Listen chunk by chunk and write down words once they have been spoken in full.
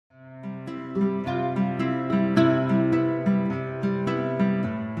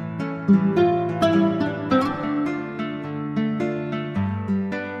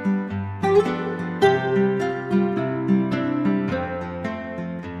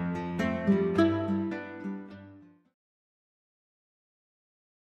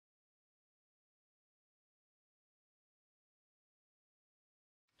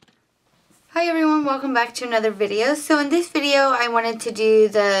Hi everyone, welcome back to another video. So in this video I wanted to do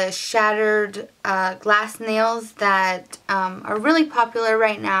the shattered glass nails that are really popular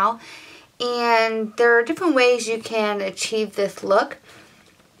right now, and there are different ways you can achieve this look.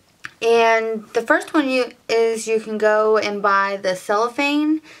 And the first one is you can go and buy the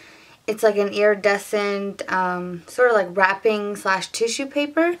cellophane. It's like an iridescent sort of like wrapping / tissue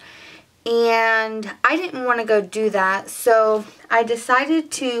paper. And I didn't want to go do that, so I decided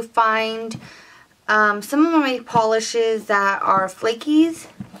to find some of my polishes that are flakies.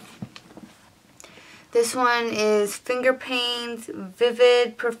 This one is Finger Paints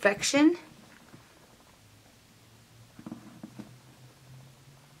Vivid Perfection.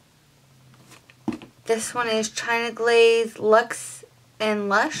 This one is China Glaze Luxe and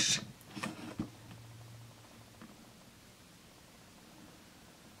Lush.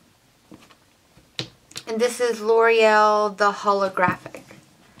 And this is L'Oreal The Holographic.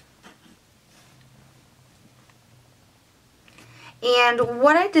 And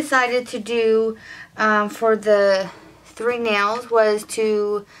what I decided to do for the 3 nails was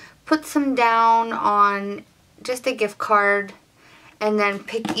to put some down on just a gift card and then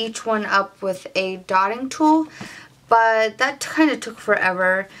pick each one up with a dotting tool. But that kind of took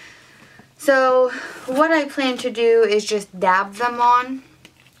forever. So what I plan to do is just dab them on.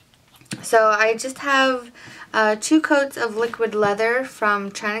 So I just have 2 coats of liquid leather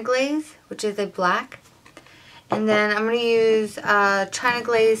from China Glaze, which is a black. And then I'm going to use China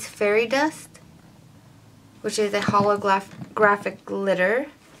Glaze Fairy Dust, which is a holographic glitter.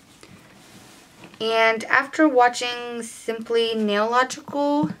 And after watching Simply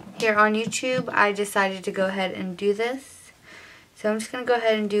Nailogical here on YouTube, I decided to go ahead and do this. So I'm just going to go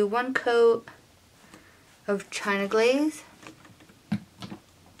ahead and do 1 coat of China Glaze.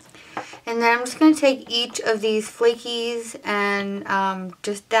 And then I'm just going to take each of these flakies and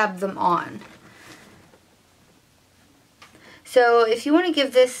just dab them on. So if you want to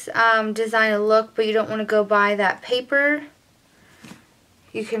give this design a look but you don't want to go buy that paper,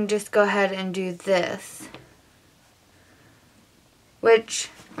 you can just go ahead and do this. Which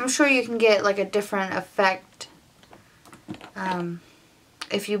I'm sure you can get like a different effect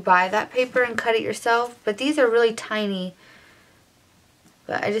if you buy that paper and cut it yourself. But these are really tiny.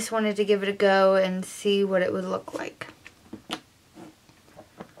 But I just wanted to give it a go and see what it would look like.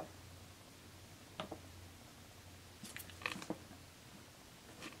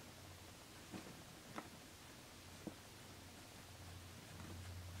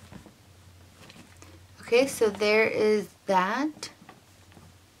 Okay, so there is that.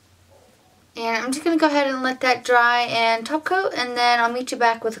 And I'm just going to go ahead and let that dry and top coat, and then I'll meet you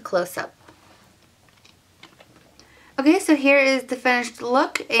back with a close-up. Okay, so here is the finished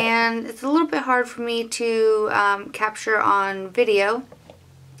look, and it's a little bit hard for me to capture on video.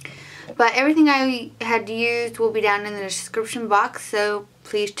 But everything I had used will be down in the description box, so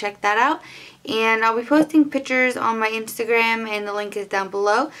please check that out. And I'll be posting pictures on my Instagram, and the link is down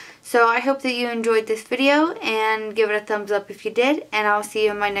below. So I hope that you enjoyed this video, and give it a thumbs up if you did, and I'll see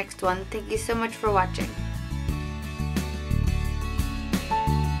you in my next one. Thank you so much for watching.